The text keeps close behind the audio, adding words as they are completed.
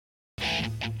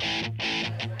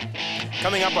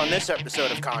Coming up on this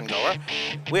episode of Congoer,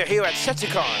 we're here at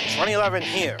SetsuCon 2011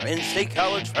 here in State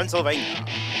College, Pennsylvania.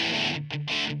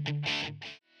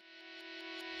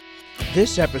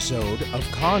 This episode of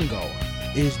Congoer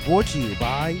is brought to you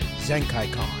by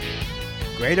ZenkaiCon,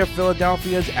 Greater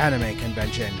Philadelphia's anime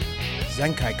convention,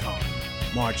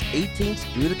 ZenkaiCon, March 18th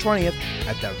through the 20th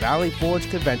at the Valley Forge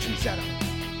Convention Center.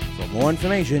 For more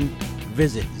information,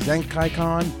 visit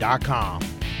ZenkaiCon.com.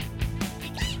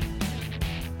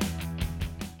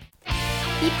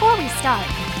 Before we start,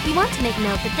 we want to make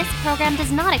note that this program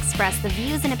does not express the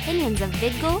views and opinions of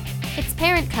VidGul, its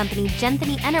parent company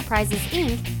Genthany Enterprises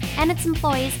Inc., and its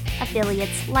employees,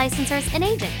 affiliates, licensors, and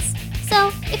agents.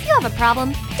 So, if you have a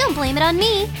problem, don't blame it on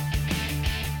me.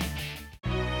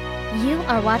 You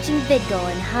are watching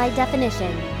VidGul in high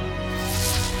definition.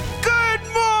 Good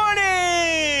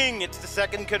morning! It's the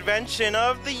second convention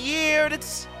of the year, and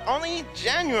it's only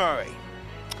January.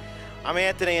 I'm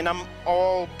Anthony, and I'm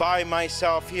all by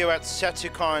myself here at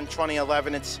SetsuCon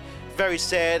 2011. It's very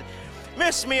sad.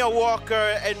 Miss Mia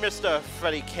Walker and Mr.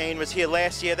 Freddie Kane was here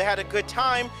last year. They had a good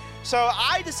time, so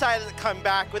I decided to come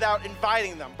back without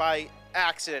inviting them by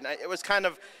accident. It was kind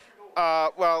of,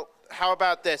 well, how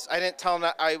about this? I didn't tell them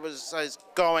that I was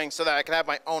going so that I could have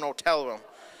my own hotel room.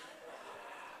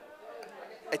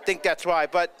 I think that's why.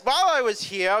 But while I was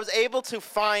here, I was able to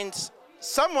find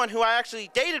someone who I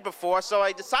actually dated before, so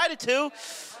I decided to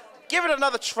give it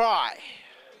another try.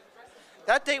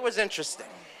 That date was interesting.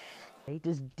 Hey,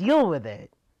 just deal with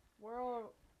it. War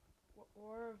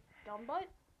of Dumbutt?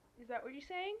 Is that what you're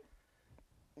saying?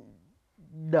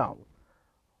 No.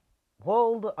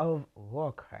 World of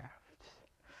Warcraft.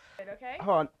 Okay.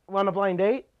 Hold on. Want a blind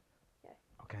date? Yeah.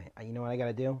 Okay. You know what I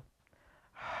gotta do?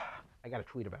 I gotta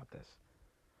tweet about this.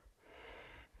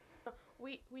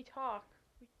 We talk.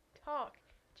 We talk.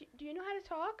 Do you know how to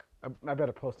talk? I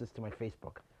better post this to my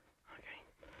Facebook. Okay.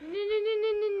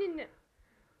 No.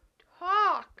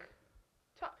 Talk.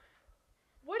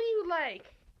 What do you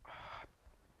like?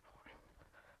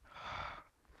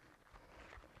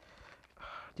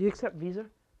 Do you accept Visa?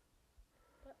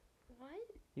 What?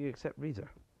 You accept Visa?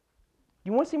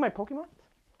 You want to see my Pokemon?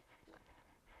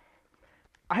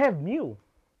 I have Mew.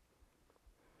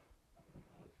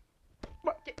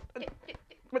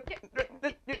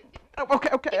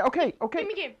 Okay.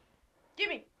 Give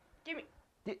me.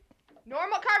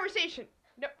 Normal conversation.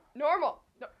 No, normal.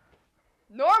 No,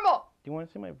 normal. Do you want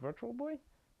to see my Virtual Boy?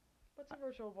 What's a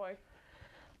virtual boy?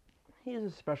 He's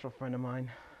a special friend of mine.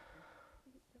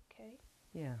 Okay.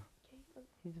 Yeah.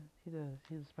 He's a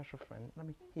special friend.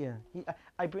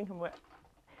 I bring him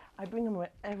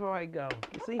wherever I go.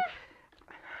 You see,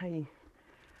 I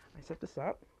set this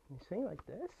up. You see, like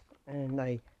this, and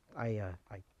I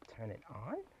turn it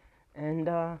on, and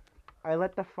I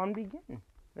let the fun begin.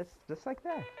 That's just like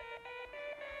that.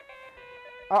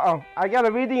 I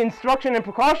gotta read the instruction and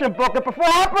precaution booklet before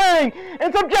operating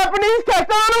in some Japanese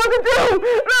text. I don't know what to do.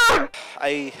 No!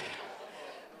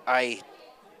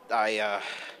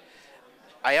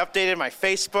 I updated my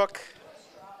Facebook.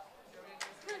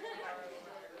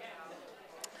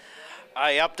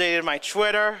 I updated my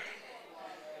Twitter.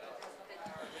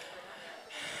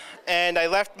 And I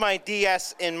left my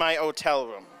DS in my hotel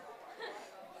room.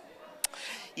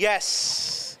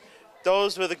 Yes,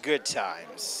 those were the good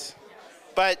times.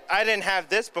 But I didn't have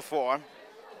this before,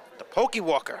 the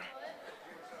Pokewalker.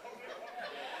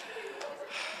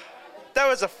 That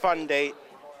was a fun date.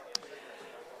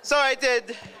 So I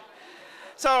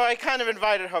kind of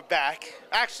invited her back.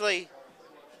 Actually,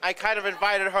 I kind of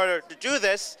invited her to do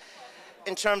this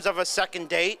in terms of a second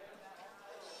date.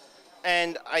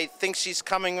 And I think she's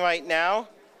coming right now.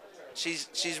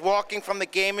 She's walking from the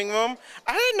gaming room.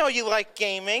 I didn't know you liked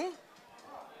gaming.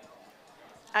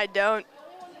 I don't.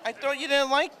 I thought you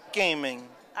didn't like gaming.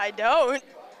 I don't.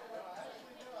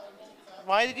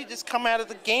 Why did you just come out of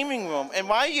the gaming room? And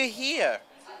why are you here?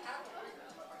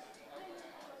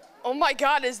 Oh my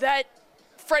God, is that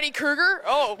Freddy Krueger?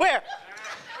 Oh, Where?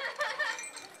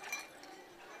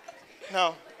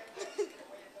 No.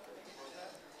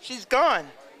 She's gone.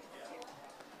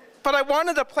 But I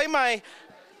wanted to play my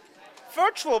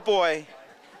Virtual Boy.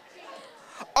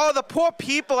 Oh, the poor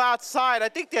people outside. I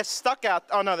think they're stuck out.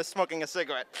 Oh, no, they're smoking a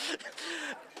cigarette.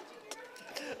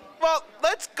 Well,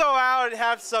 let's go out and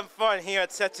have some fun here at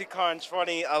SetsuCon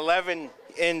 2011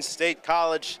 in State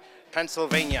College,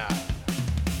 Pennsylvania.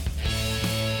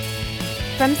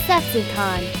 From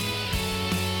SetsuCon,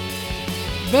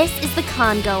 this is the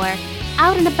Congoer,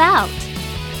 out and about.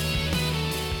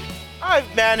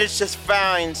 I've managed to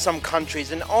find some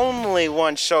countries, and only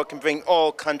one show can bring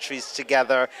all countries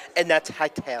together, and that's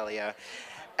Italia.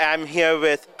 I'm here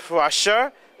with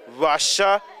Prussia,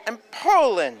 Russia, and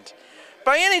Poland.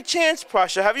 By any chance,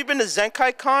 Prussia, have you been to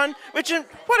Zenkai Con? Which,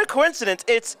 what a coincidence,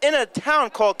 it's in a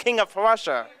town called King of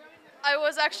Prussia. I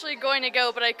was actually going to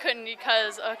go, but I couldn't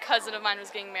because a cousin of mine was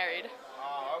getting married.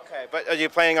 Oh, okay. But are you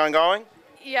planning on going?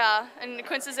 Yeah, and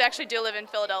coincidentally, I actually do live in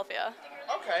Philadelphia.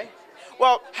 Okay.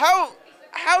 Well,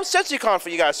 how's SetsuCon for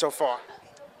you guys so far?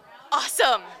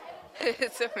 Awesome!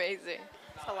 It's amazing.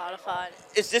 It's a lot of fun.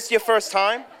 Is this your first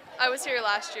time? I was here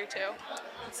last year, too.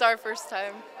 It's our first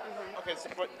time. Okay.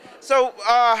 So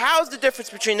how's the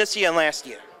difference between this year and last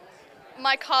year?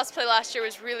 My cosplay last year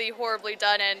was really horribly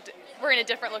done, and we're in a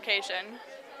different location.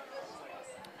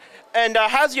 And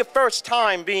how's your first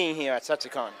time being here at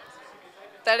SetsuCon?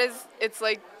 It's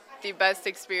like the best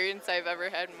experience I've ever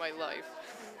had in my life.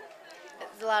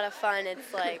 It's a lot of fun.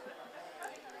 It's like,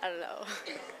 I don't know.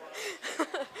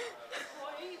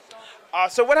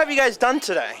 So what have you guys done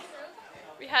today?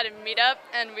 We had a meetup,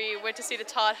 and we went to see the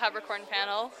Todd Habercorn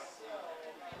panel.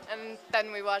 And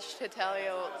then we watched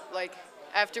Hetalia, like,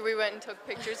 after we went and took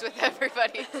pictures with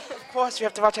everybody. Of course, you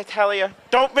have to watch Hetalia.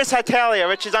 Don't miss Hetalia,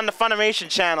 which is on the Funimation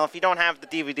channel if you don't have the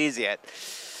DVDs yet.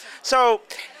 So,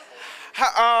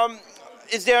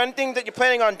 is there anything that you're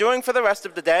planning on doing for the rest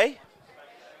of the day?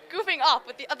 Goofing off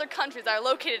with the other countries that are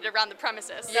located around the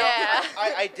premises. Yeah.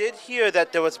 I did hear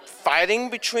that there was fighting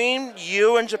between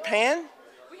you and Japan,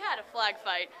 We had a flag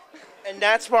fight. and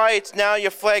that's why it's now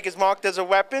your flag is marked as a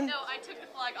weapon? No, I took the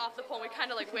flag off the pole and we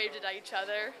kind of like waved it at each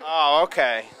other. Oh,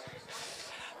 okay.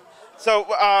 So,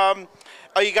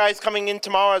 are you guys coming in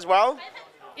tomorrow as well?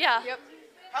 Yeah. Yep.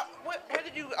 Where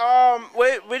did you,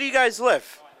 where do you guys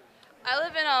live? I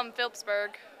live in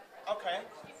Phillipsburg. Okay.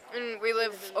 And we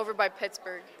live over by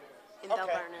Pittsburgh. In Bell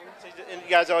Okay. Vernon. So and you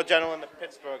guys are general in the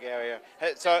Pittsburgh area.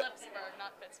 So, Phillipsburg,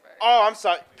 not Pittsburgh. oh, I'm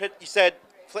sorry. You said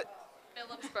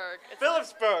Phillipsburg. It's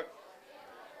Phillipsburg.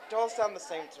 They all sound the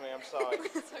same to me. I'm sorry.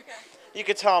 It's okay. You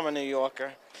could tell I'm a New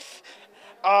Yorker.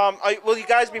 Will you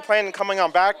guys be planning on coming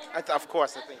on back? Of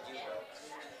course, I think you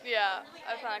will. Yeah,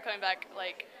 I plan on coming back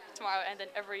like tomorrow and then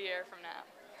every year from now.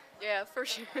 Yeah, for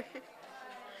sure.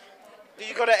 Did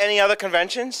you go to any other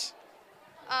conventions?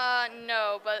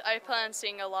 No, but I plan on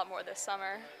seeing a lot more this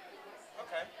summer.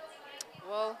 Okay.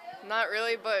 Well, not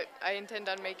really, but I intend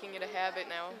on making it a habit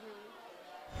now.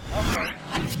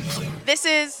 This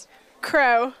is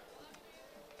Crow.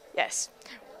 yes.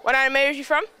 What anime are you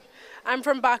from? I'm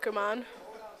from Bakuman.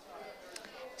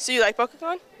 So you like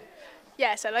Pokemon?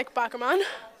 Yes, I like Bakuman.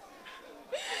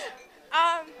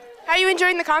 How are you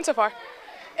enjoying the con so far?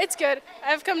 It's good.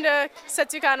 I've come to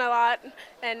SetsuCon a lot,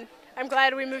 and I'm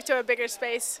glad we moved to a bigger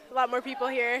space. A lot more people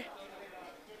here.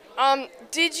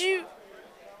 Did you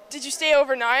stay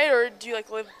overnight or do you like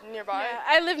live nearby? Yeah,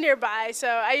 I live nearby, so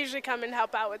I usually come and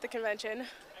help out with the convention.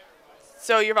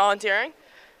 So you're volunteering?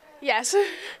 Yes.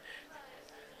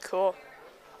 Cool.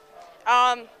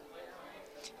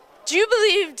 Do you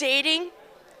believe dating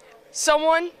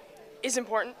someone is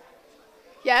important?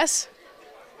 Yes.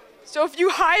 So if you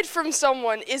hide from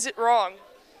someone, is it wrong?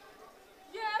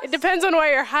 It depends on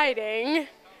why you're hiding.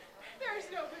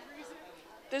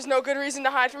 There's no good reason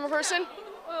to hide from a person?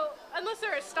 Well, unless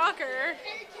they're a stalker.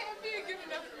 It can't be a good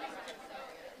enough reason.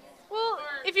 Well,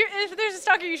 if there's a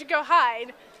stalker, you should go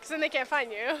hide, because then they can't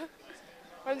find you.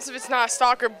 What if it's not a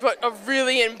stalker, but a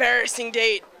really embarrassing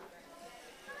date?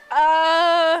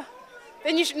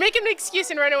 Then you should make an excuse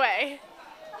and run away.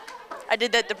 I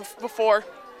did that before,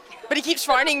 but he keeps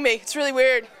finding me. It's really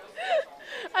weird.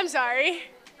 I'm sorry.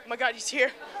 Oh my God, he's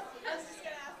here.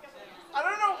 I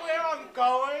don't know where I'm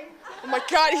going. Oh my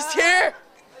God, he's here.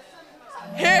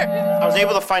 Here. I was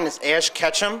able to find this Ash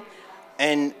Ketchum,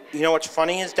 and you know what's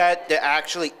funny is that there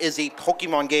actually is a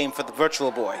Pokemon game for the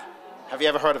Virtual Boy. Have you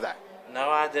ever heard of that? No,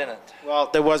 I didn't. Well,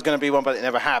 there was going to be one, but it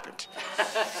never happened.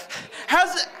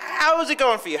 How is it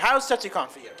going for you? How's SetsuCon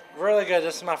for you? Really good.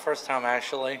 This is my first time,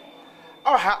 actually.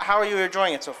 Oh, how are you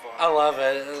enjoying it so far? I love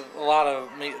it. A lot of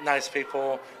nice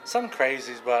people. Some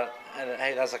crazies, but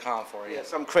hey, that's a con for you. Yeah,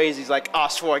 some crazies like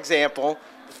us, for example,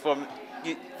 for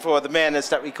the madness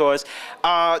that we cause.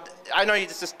 I know you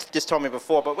just told me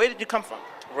before, but where did you come from?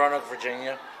 Roanoke,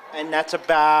 Virginia. And that's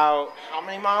about how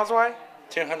many miles away?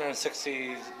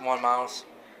 261 miles.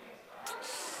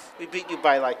 We beat you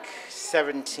by like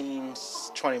 17,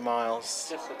 20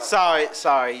 miles.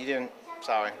 Sorry, you didn't.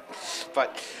 Sorry,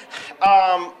 but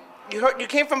you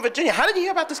came from Virginia. How did you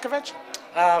hear about this convention?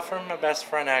 From my best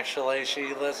friend, actually.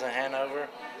 She lives in Hanover,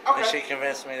 and she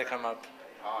convinced me to come up.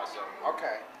 Awesome.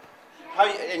 Okay.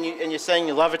 And you're saying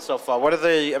you love it so far. What are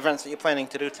the events that you're planning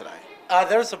to do today?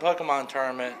 There's a Pokemon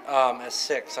tournament at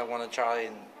 6. I want to try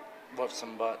and whoop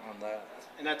some butt on that.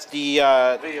 And that's the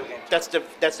Video game. That's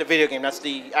the video game. That's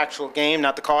the actual game,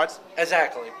 not the cards.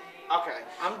 Exactly. Okay.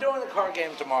 I'm doing the card game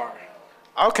tomorrow.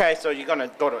 Okay, so you're gonna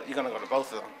go to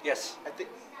both of them. Yes.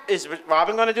 Is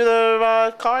Robin gonna do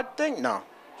the card thing? No,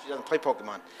 she doesn't play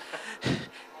Pokemon.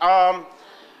 How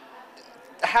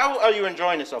are you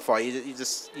enjoying it so far? You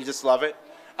just love it?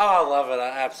 Oh, I love it.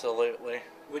 Absolutely.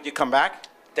 Would you come back?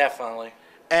 Definitely.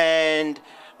 And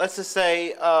let's just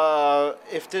say,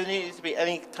 if there needs to be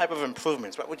any type of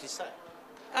improvements, what would you say?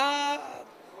 None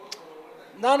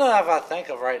that I think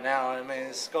of right now. I mean,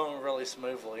 it's going really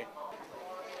smoothly.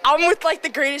 I'm with like the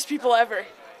greatest people ever.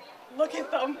 Look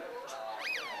at them.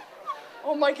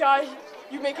 Oh my god,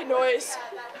 you make a noise.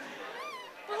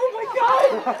 Oh my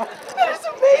god, that is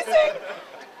amazing.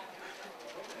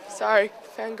 Sorry,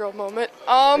 fangirl moment.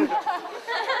 How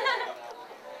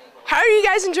are you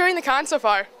guys enjoying the con so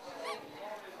far?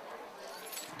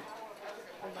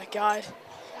 Oh my god,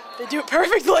 they do it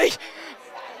perfectly.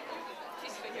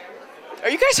 Are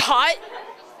you guys hot?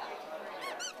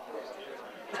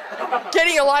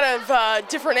 Getting a lot of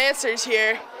different answers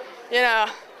here. You know.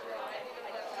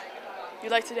 You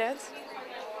like to dance?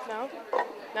 No?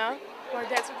 No? You want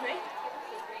to dance with me?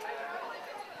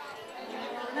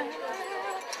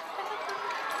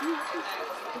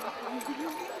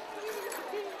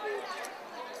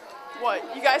 What?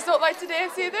 You guys don't like to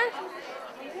dance either?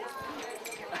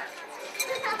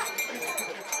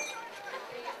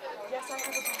 Yes, I have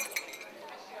a ball.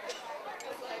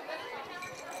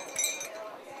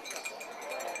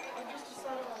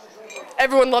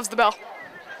 Everyone loves the bell.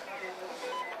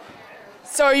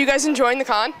 So are you guys enjoying the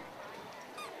con?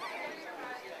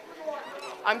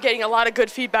 I'm getting a lot of good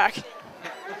feedback.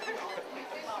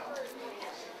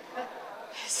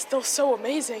 It's still so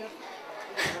amazing.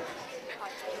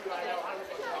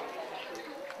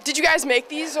 Did you guys make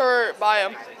these or buy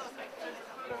them?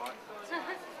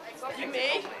 You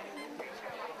made?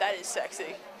 That is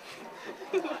sexy.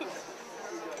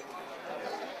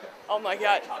 Oh my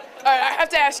god. All right, I have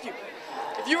to ask you.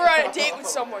 If you were on a date with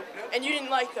someone and you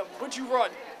didn't like them, would you run?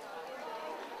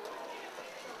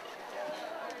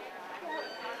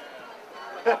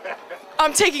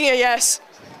 I'm taking a yes.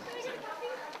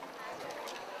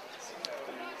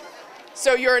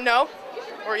 So you're a no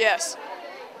or yes?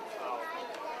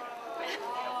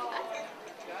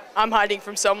 I'm hiding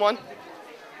from someone.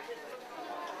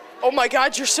 Oh my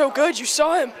god, you're so good. You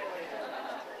saw him.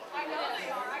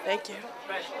 Thank you.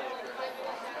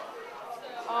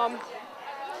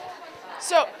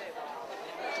 So,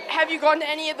 have you gone to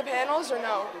any of the panels or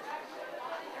no?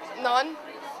 None?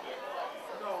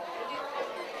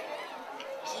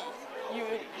 You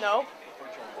no?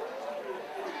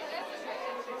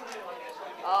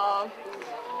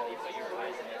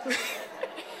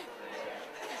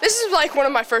 This is like one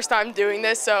of my first time doing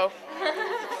this, so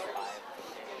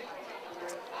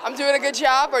I'm doing a good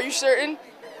job. Are you certain?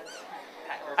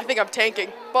 I think I'm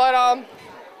tanking, but God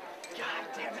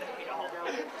damn it, I hate all of them.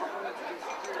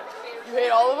 You hate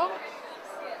all of them?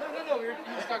 No, he was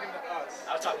talking to us.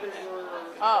 I was talking to them.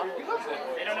 Oh.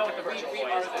 They don't know what the virtual boy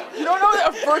is. You don't know what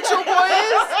a virtual boy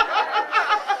is?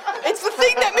 It's the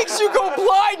thing that makes you go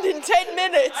blind in 10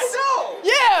 minutes. I know!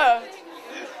 Yeah!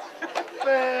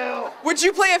 Fail. Would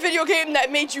you play a video game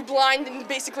that made you blind in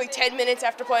basically 10 minutes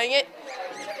after playing it?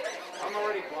 I'm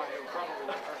already blind. It would probably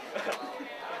work.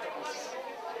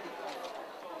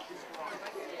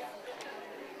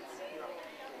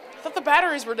 I thought the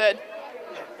batteries were dead.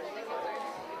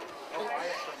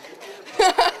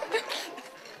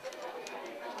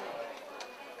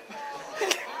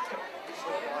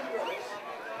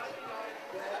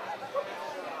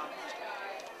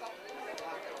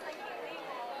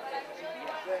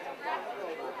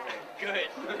 Good.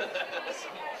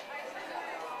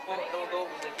 Well, they'll was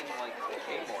thinking like the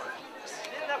Kmart.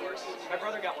 Yeah, that works. My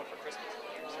brother got one for Christmas.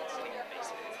 So it's sitting in the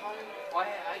basement. Well,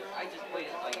 I just played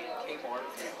it like at Kmart.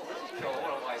 This is cool.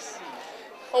 What do I see?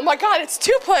 Oh my god, it's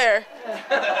 2-player.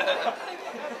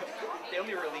 They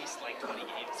only released like 20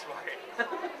 games for it.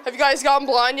 Have you guys gotten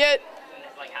blind yet?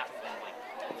 Like half of them, like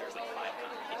there's like 5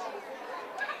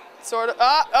 copies. Sort of.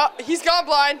 He's gone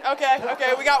blind. Okay,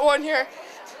 we got one here.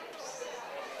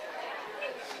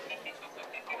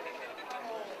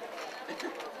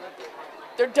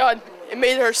 They're done. It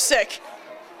made her sick.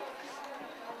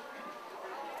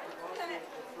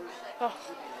 Oh.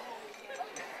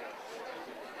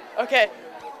 Okay.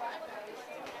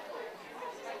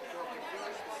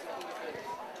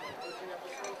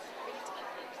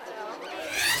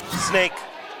 Snake,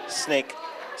 snake,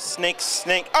 snake,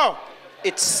 snake. Oh,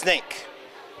 it's Snake.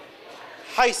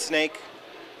 Hi, Snake.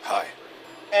 Hi.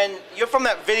 And you're from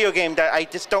that video game that I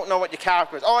just don't know what your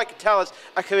character is. All I can tell is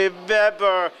I can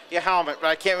remember your helmet, but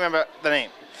I can't remember the name.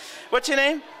 What's your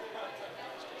name?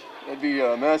 That'd be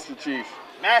Master Chief.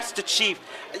 Master Chief.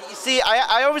 You see,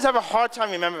 I always have a hard time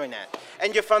remembering that.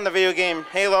 And you're from the video game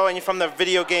Halo, and you're from the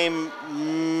video game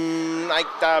like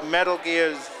Metal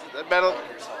Gear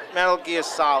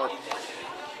Solid.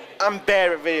 I'm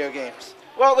bad at video games.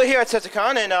 Well, we're here at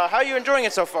Setsicon, and how are you enjoying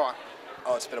it so far?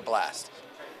 Oh, it's been a blast.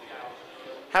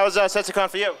 How's Setsicon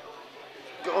for you?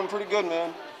 Going pretty good,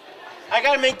 man. I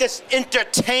gotta make this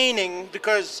entertaining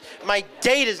because my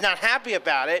date is not happy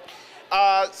about it.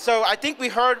 So I think we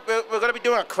heard we're gonna be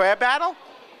doing a crab battle.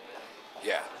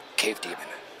 Yeah, cave demon.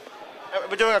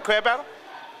 We're doing a crab battle?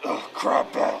 Oh,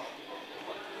 crab battle.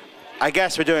 I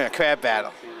guess we're doing a crab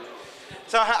battle.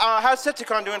 So how's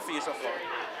Setsicon doing for you so far?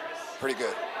 Pretty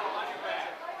good.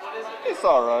 It's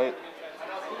all right.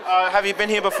 Have you been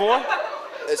here before?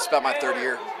 It's about my third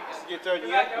year. Your third year?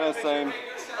 Yeah, same.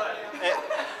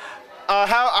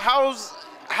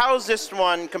 How's this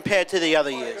one compared to the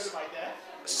other years?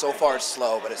 So far it's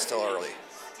slow, but it's still early.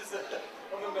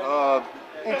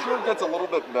 Each year gets a little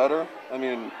bit better. I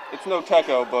mean, it's no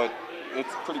Techo, but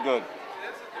it's pretty good.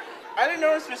 I didn't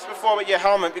notice this before with your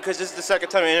helmet because this is the second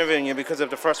time I'm interviewing you because of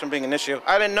the first one being an issue.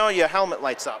 I didn't know your helmet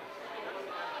lights up.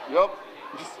 Yep.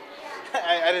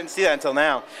 I didn't see that until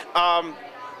now.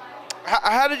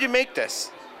 How did you make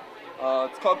this?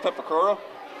 It's called Pepakura.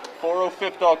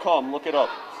 405th.com. Look it up.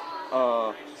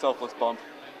 Selfless bump.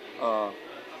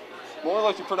 More or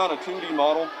less, you print out a 2D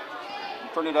model. You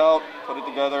print it out, put it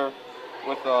together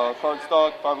with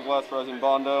cardstock, fiberglass resin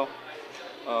Bondo,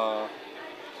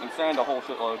 and sand a whole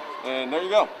shitload. And there you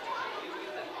go.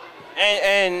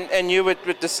 And you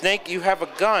with the snake, you have a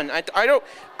gun. I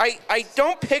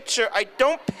don't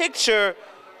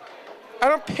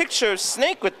picture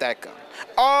Snake with that gun.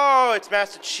 Oh, it's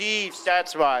Master Chief's,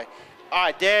 that's why. All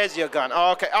right, there's your gun.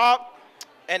 Oh, okay. Oh,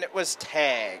 and it was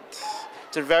tagged.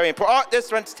 It's a very important. Oh,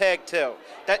 this one's tagged too.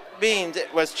 That means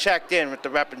it was checked in with the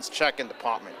weapons check-in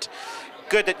department.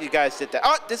 Good that you guys did that.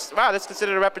 Oh, this is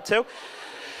considered a weapon too.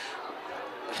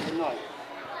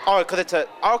 Oh, because it's a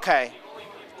okay.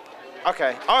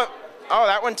 Okay. Oh,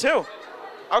 that one too.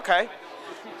 Okay.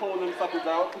 Just keep pulling them suckers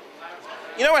out.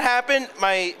 You know what happened?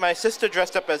 My sister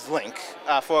dressed up as Link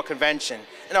for a convention.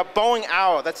 And a Boeing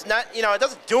Arrow, that's not, it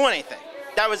doesn't do anything.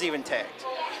 That was even tagged.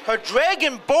 Her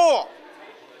Dragon Ball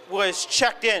was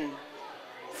checked in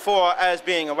for as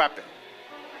being a weapon.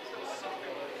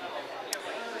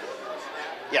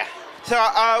 Yeah. So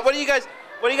what are you guys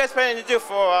planning to do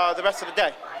for the rest of the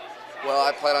day? Well,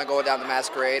 I plan on going down the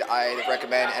Masquerade. I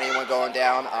recommend anyone going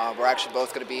down. We're actually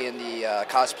both going to be in the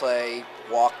cosplay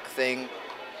walk thing.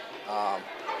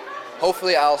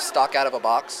 Hopefully I'll stock out of a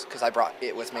box because I brought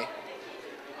it with me.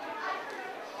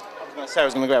 I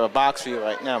was going to grab a box for you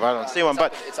right now, but I don't see one.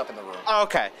 It's up in the room. Oh,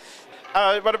 okay.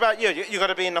 What about you? You going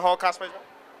to be in the whole cosplay?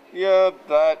 Yeah,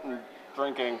 that and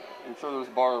drinking. I'm sure there's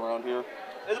a bar around here.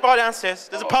 There's a bar downstairs.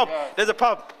 There's a pub. Yeah. There's a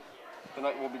pub.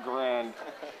 Tonight will be grand.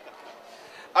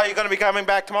 Are you going to be coming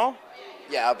back tomorrow?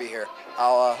 Yeah, I'll be here.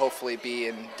 I'll hopefully be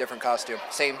in different costume.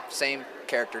 Same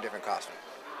character, different costume.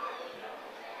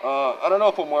 I don't know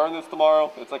if I'm wearing this tomorrow.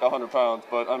 It's like 100 pounds,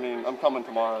 but I mean, I'm coming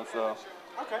tomorrow, so.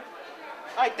 Okay.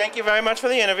 All right, thank you very much for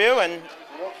the interview, and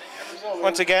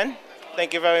once again,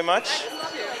 thank you very much.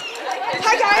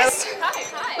 Hi, guys.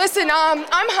 Hi. Listen, I'm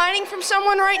hiding from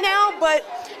someone right now, but,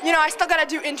 I still gotta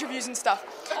do interviews and stuff.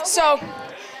 So,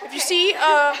 if you see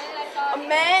a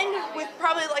man with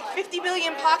probably like 50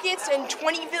 billion pockets and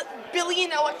 20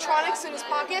 billion electronics in his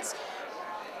pockets,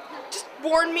 just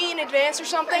warn me in advance or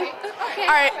something. Okay. All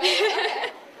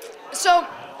right. So,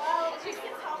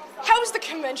 how's the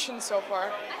convention so far?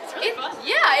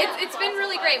 It's been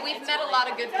really great. We've met a lot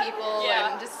of good people,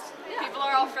 and just people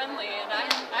are all friendly, and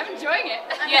I'm enjoying it.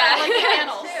 Yeah. I like the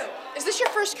panels. Is this your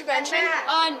first convention?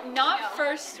 Not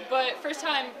first, but first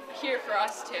time here for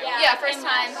us too. Yeah, first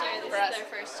time for us. This is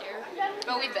our first year,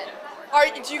 but we've been.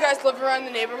 Do you guys live around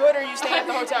the neighborhood, or are you staying at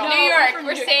the hotel? New York.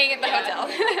 We're staying at the hotel.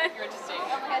 You're just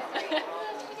staying.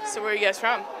 So where are you guys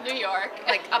from? New York,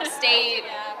 like upstate,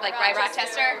 like by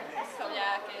Rochester.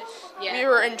 Kodiak-ish. We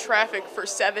were in traffic for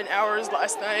 7 hours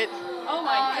last night. Oh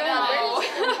my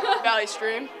god. Valley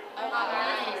Stream.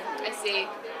 I see.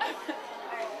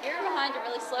 You're behind a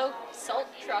really slow salt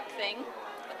truck thing.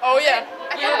 Oh yeah,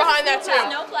 we were behind that too.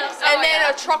 Snowplow. And then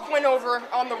a truck went over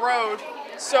on the road.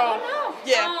 So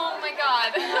yeah. Oh my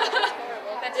god.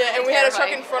 That's Yeah, and really we had a truck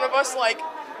terrifying. in front of us, like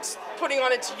putting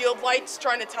on its yield lights,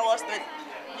 trying to tell us that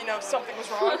something was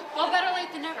wrong. Well, better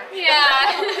late than never. Yeah.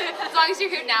 As long as you're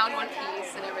here now in one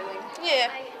piece and everything. Yeah.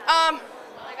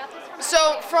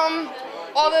 So from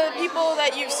all the people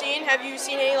that you've seen, have you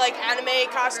seen any like anime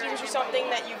costumes or something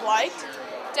that you've liked?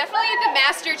 Definitely the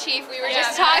Master Chief we were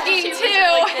just Master talking Chief to.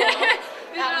 was really cool.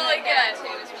 It was really good.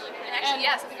 And actually,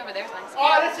 yeah, something over there is nice.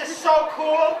 Oh, this is so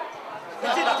cool.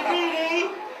 It's in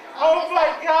 3D. Oh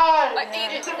my God.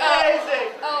 It's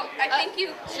amazing. I think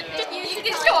you should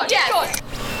just go on. Yes.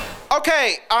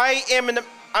 Okay, I'm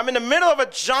in the middle of a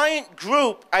giant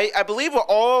group. I believe we're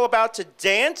all about to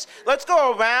dance. Let's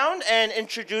go around and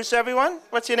introduce everyone.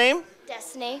 What's your name?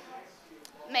 Destiny.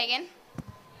 Megan.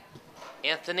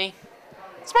 Anthony.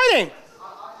 It's my name.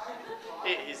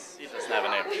 He doesn't have a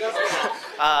name.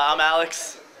 I'm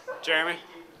Alex. Jeremy.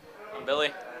 I'm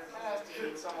Billy.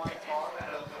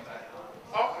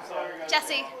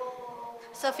 Jesse.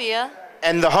 Sophia.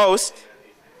 And the host.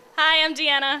 Hi, I'm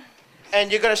Deanna.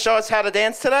 And you're gonna show us how to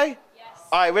dance today? Yes.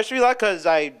 All right, wish me luck, cause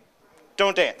I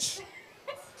don't dance.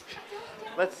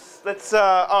 Let's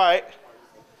all right.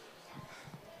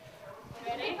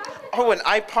 Ready? Oh, an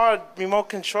iPod remote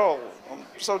control. I'm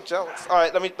so jealous. All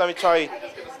right, let me try.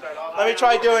 Let me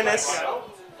try doing this.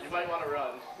 You might want to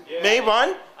run. Me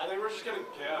run? I think we're just gonna go.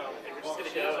 We're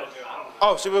just gonna go.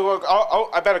 Oh, should we work? Oh,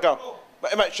 I better go.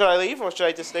 Should I leave or should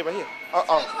I just stay right here?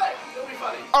 Oh. It'll be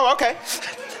funny. Oh, okay.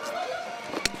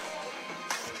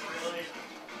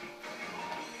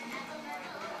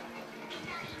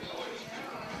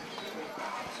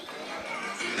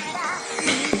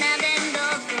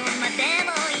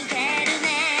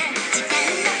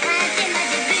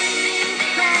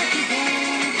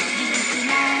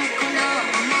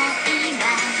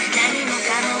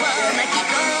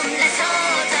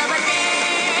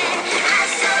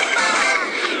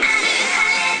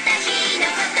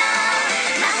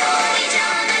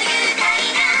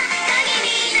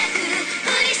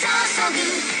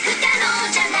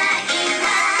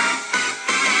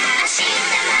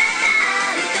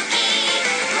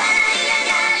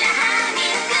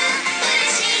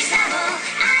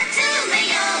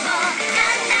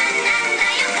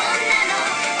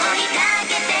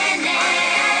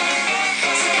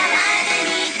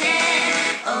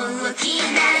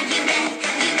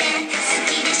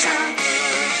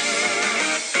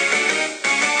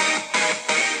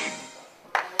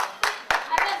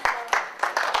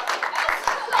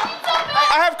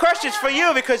 I have questions for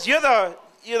you because you're the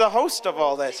host of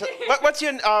all this. What's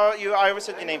your I always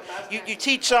said your name. You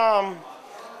teach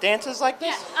dances like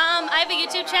this? I have a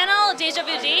YouTube channel, Deja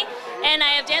Vu D, and I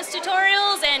have dance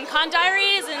tutorials and con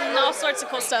diaries and all sorts of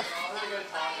cool stuff.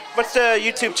 What's the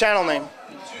YouTube channel name?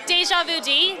 Deja Vu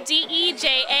D,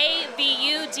 DejaVudea.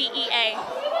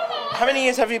 How many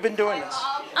years have you been doing this?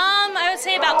 I would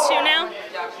say about 2 now.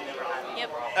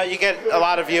 Yep. You get a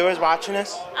lot of viewers watching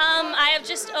this? I have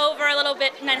just over a little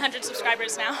bit 900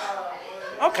 subscribers now.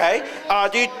 Okay.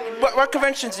 What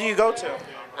conventions do you go to?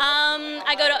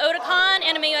 I go to Otakon,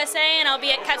 Anime USA, and I'll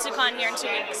be at KatsuCon here in 2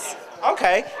 weeks.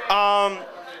 Okay.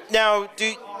 Now, do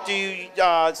you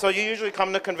so you usually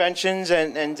come to conventions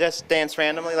and just dance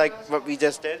randomly like what we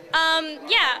just did?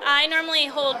 Yeah, I normally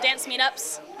hold dance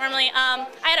meetups. Normally, I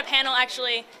had a panel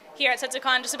actually here at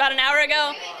SetsuCon just about an hour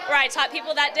ago where I taught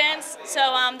people that dance. So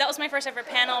that was my first ever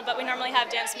panel, but we normally have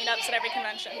dance meetups at every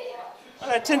convention. Oh,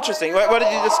 that's interesting. What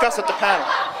did you discuss at the panel?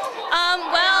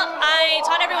 Well, I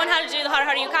taught everyone how to do the Hara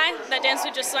Hara Yukai, that dance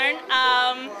we just learned.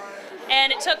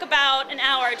 And it took about an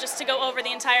hour just to go over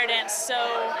the entire dance. So,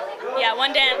 yeah,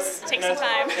 one dance takes some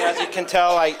time. As you can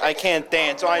tell, I can't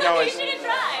dance. So I know You should have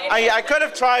tried. I could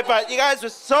have tried, but you guys were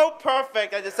so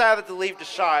perfect, I decided to leave the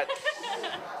shot.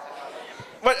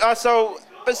 But so,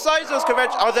 besides those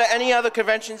conventions, are there any other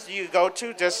conventions you go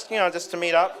to just to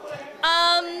meet up?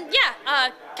 Yeah,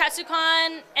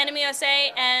 KatsuCon, Anime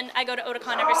USA, and I go to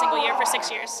Otakon every single year for 6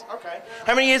 years. Okay.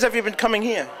 How many years have you been coming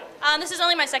here? This is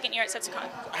only my 2nd year at SetsuCon.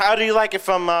 How do you like it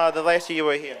from the last year you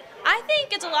were here? I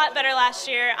think it's a lot better last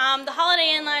year. The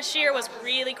Holiday Inn last year was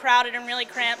really crowded and really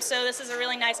cramped, so this is a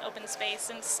really nice open space.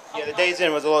 And Yeah, the Days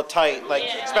Inn was a little tight,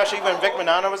 especially when Vic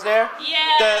Manano was there.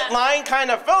 Yeah. The line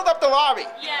kind of filled up the lobby.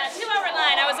 Yeah, 2-hour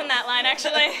line. I was in that line,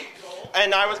 actually.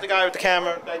 And I was the guy with the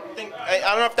camera. I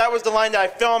don't know if that was the line that I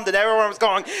filmed and everyone was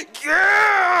going,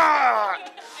 yeah!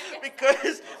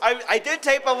 Because I did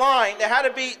tape a line. There had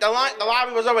to be, the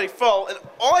lobby was already full, and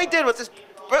all I did was just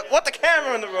put the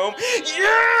camera in the room.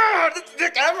 Yeah!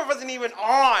 The camera wasn't even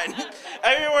on.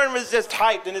 Everyone was just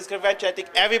hyped in this convention. I think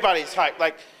everybody's hyped.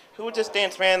 Like, who would just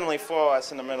dance randomly for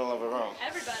us in the middle of a room?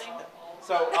 Everybody.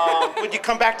 So, would you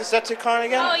come back to SetsuCon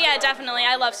again? Oh, yeah, definitely.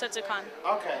 I love SetsuCon.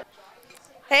 Okay.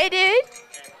 Hey, dude.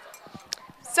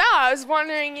 So, I was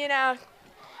wondering, that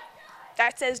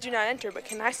says do not enter, but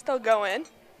can I still go in?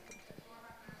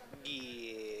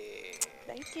 Yeah.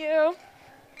 Thank Thank you.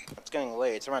 It's getting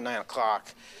late. It's around 9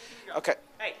 o'clock. Okay.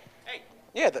 Hey.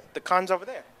 Yeah, the con's over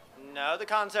there. No, the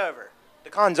con's over. The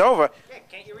con's over. Yeah,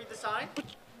 can't you read the sign?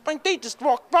 My date just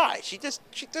walked by. She just.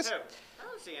 Who? I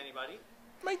don't see anybody.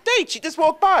 My date. She just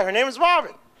walked by. Her name is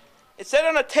Robin. It said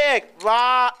on the tag,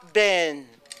 Robin.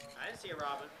 I didn't see a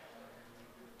Robin.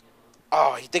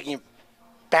 Oh, you're thinking of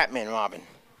Batman Robin.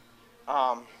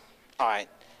 All right.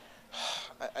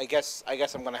 I guess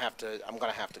I'm gonna have to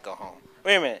go home.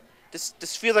 Wait a minute.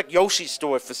 This feels like Yoshi's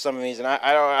store for some reason.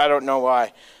 I don't know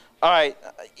why. All right.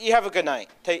 You have a good night.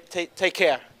 Take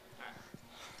care.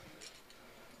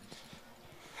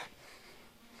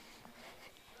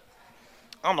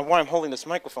 I don't know why I'm holding this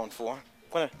microphone for.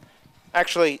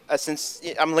 Actually, since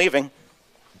I'm leaving.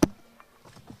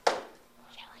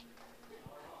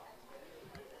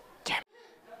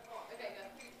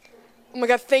 Oh my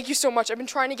god, thank you so much. I've been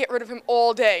trying to get rid of him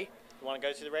all day. You want to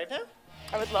go to the rave now?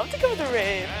 I would love to go to the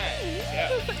rave.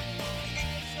 Yeah.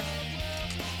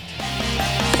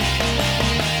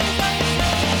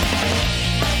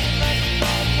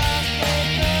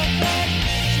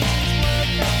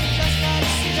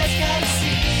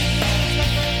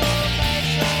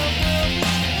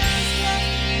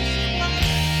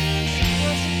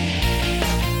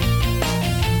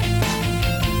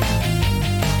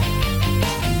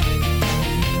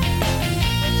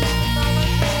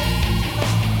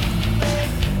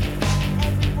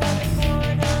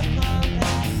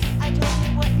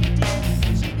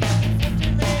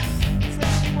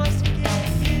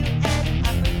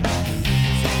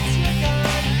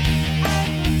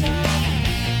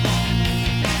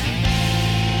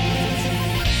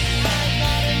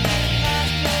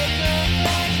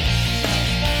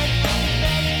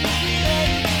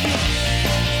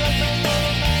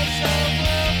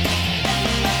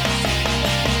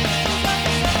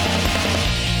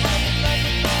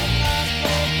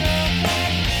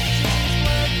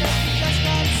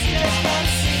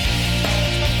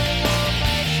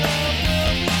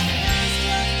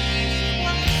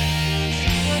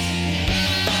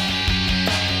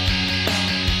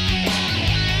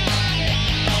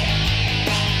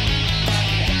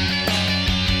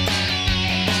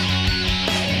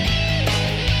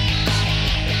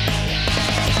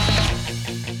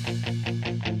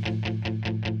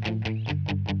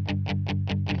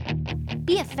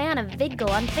 Be a fan of VidGull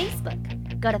on Facebook.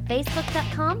 Go to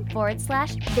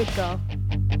facebook.com/VidGull.